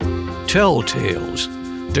Tell Tales,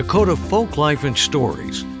 Dakota Folk Life and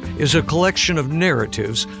Stories, is a collection of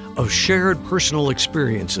narratives of shared personal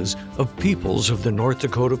experiences of peoples of the North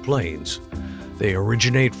Dakota Plains. They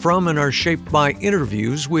originate from and are shaped by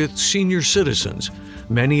interviews with senior citizens,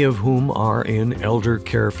 many of whom are in elder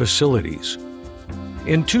care facilities.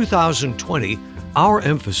 In 2020, our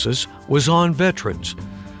emphasis was on veterans,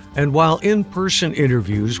 and while in-person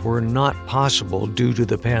interviews were not possible due to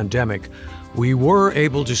the pandemic, we were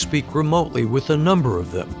able to speak remotely with a number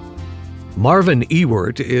of them. Marvin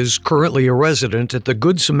Ewert is currently a resident at the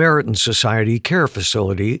Good Samaritan Society Care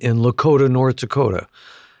Facility in Lakota, North Dakota,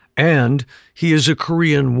 and he is a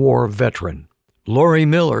Korean War veteran. Lori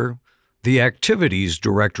Miller, the Activities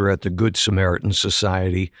Director at the Good Samaritan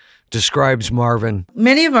Society, describes Marvin.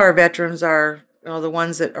 Many of our veterans are the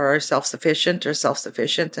ones that are self-sufficient,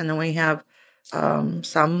 and then we have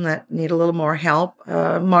some that need a little more help.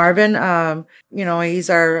 Marvin, he's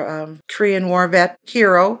our Korean War vet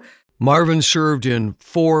hero. Marvin served in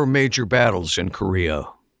 4 major battles in Korea.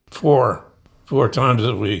 Four times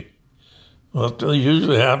a week. Well, it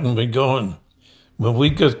usually happened when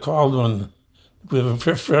we get called when we have a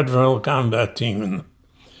 5th Federal Combat Team,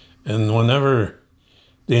 and whenever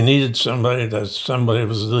they needed somebody was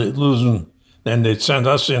losing, then they'd send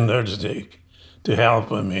us in there to help.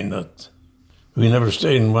 That we never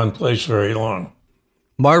stayed in one place very long.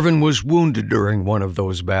 Marvin was wounded during one of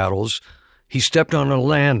those battles. He stepped on a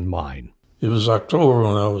landmine. It was October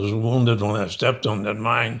when I was wounded when I stepped on that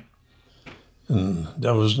mine. And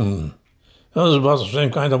that was about the same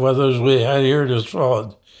kind of weather as we had here this fall.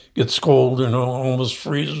 It gets cold, almost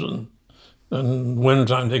freezing. And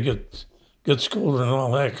wintertime they gets colder and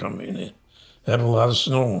all that. They have a lot of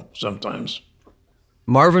snow sometimes.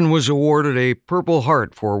 Marvin was awarded a Purple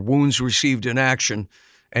Heart for wounds received in action,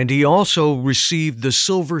 and he also received the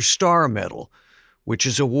Silver Star Medal, which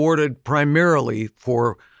is awarded primarily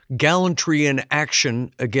for gallantry in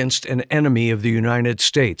action against an enemy of the United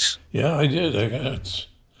States. Yeah, I did. I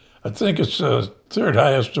think it's the 3rd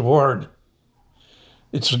highest award.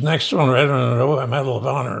 It's the next one right on the Medal of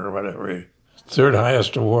Honor or whatever. 3rd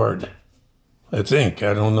highest award, I think.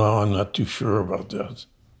 I don't know. I'm not too sure about that.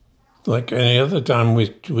 Like any other time we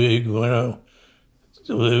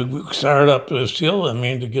started up this hill,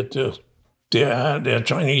 to get the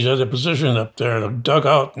Chinese had a position up there, a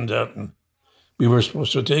dugout and that, and we were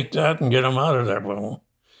supposed to take that and get them out of there. Well,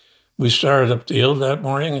 we started up the hill that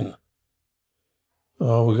morning, and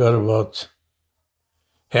we got about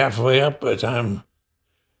halfway up by the time.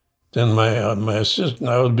 Then my assistant,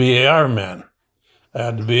 I was BAR man. I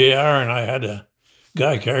had the BAR, and I had a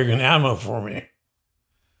guy carrying ammo for me.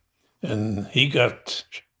 And he got,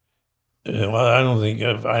 I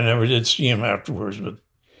never did see him afterwards, but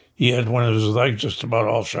he had one of his legs just about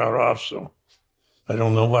all shot off, so I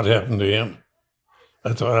don't know what happened to him.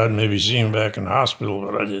 I thought I'd maybe see him back in the hospital,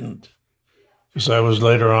 but I didn't. Because I was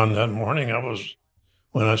later on that morning,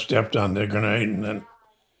 when I stepped on the grenade, and then,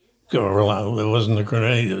 it wasn't a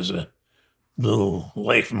grenade, it was a little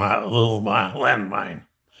landmine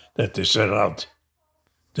that they set out.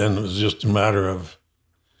 Then it was just a matter of,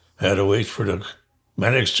 I had to wait for the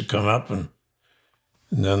medics to come up, and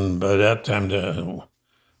then by that time, the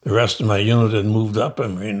rest of my unit had moved up. They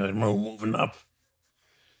were moving up.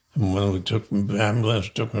 And when the ambulance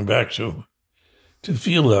took me back to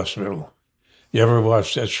field hospital. You ever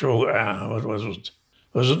watched that show? What was it?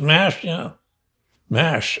 Was it MASH? Yeah.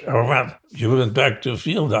 MASH. Or what? You went back to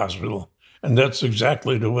field hospital, and that's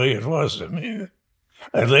exactly the way it was. I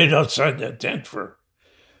laid outside that tent for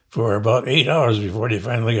about 8 hours before they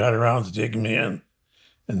finally got around to taking me in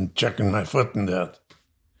and checking my foot and that.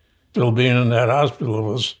 Still being in that hospital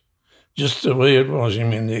was just the way it was.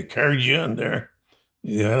 They carried you in there.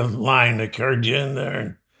 You had a line that carried you in there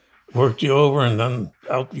and worked you over, and then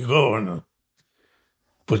out you go, and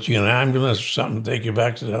put you in an ambulance or something, take you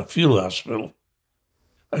back to the field hospital.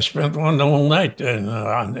 I spent one whole night in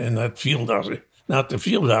that field hospital, not the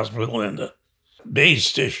field hospital, in the base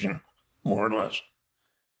station, more or less.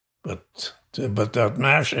 But that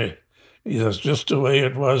MASH, that's just the way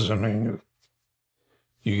it was.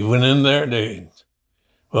 You went in there,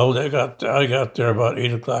 I got there about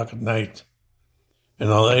 8 o'clock at night,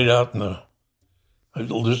 and I laid out I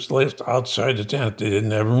just laid outside the tent. They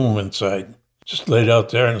didn't have room inside. Just laid out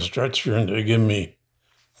there in a stretcher, and they give me,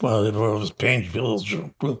 it was pain pills,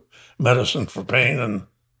 medicine for pain, and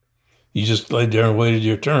you just laid there and waited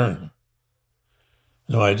your turn.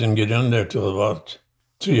 No, I didn't get in there till about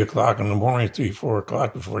 3 o'clock in the morning, 3, 4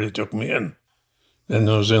 o'clock before they took me in. Then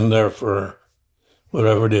I was in there for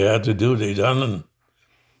whatever they had to do, they done, and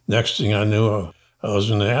next thing I knew, I was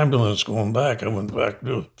in the ambulance going back. I went back to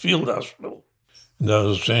the field hospital. And that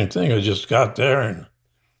was the same thing. I just got there and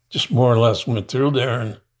just more or less went through there.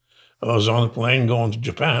 And I was on a plane going to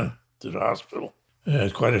Japan, to the hospital. I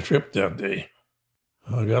had quite a trip that day.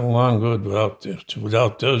 I got along good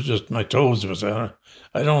without those, just my toes was on.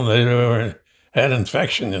 I don't know, they had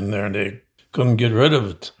infection in there and they couldn't get rid of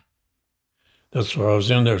it. That's why I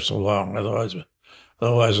was in there so long. Otherwise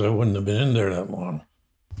I wouldn't have been in there that long.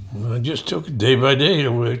 I just took it day by day,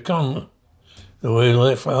 the way it come, the way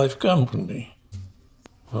life come to me.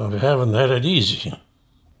 Well, I haven't had it easy.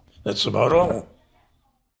 That's about all.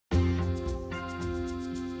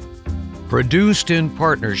 Produced in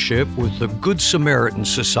partnership with the Good Samaritan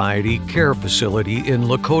Society Care Facility in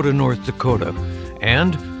Lakota, North Dakota,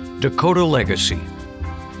 and Dakota Legacy.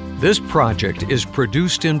 This project is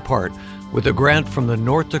produced in part with a grant from the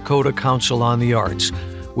North Dakota Council on the Arts,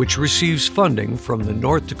 which receives funding from the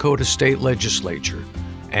North Dakota State Legislature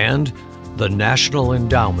and the National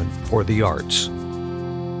Endowment for the Arts.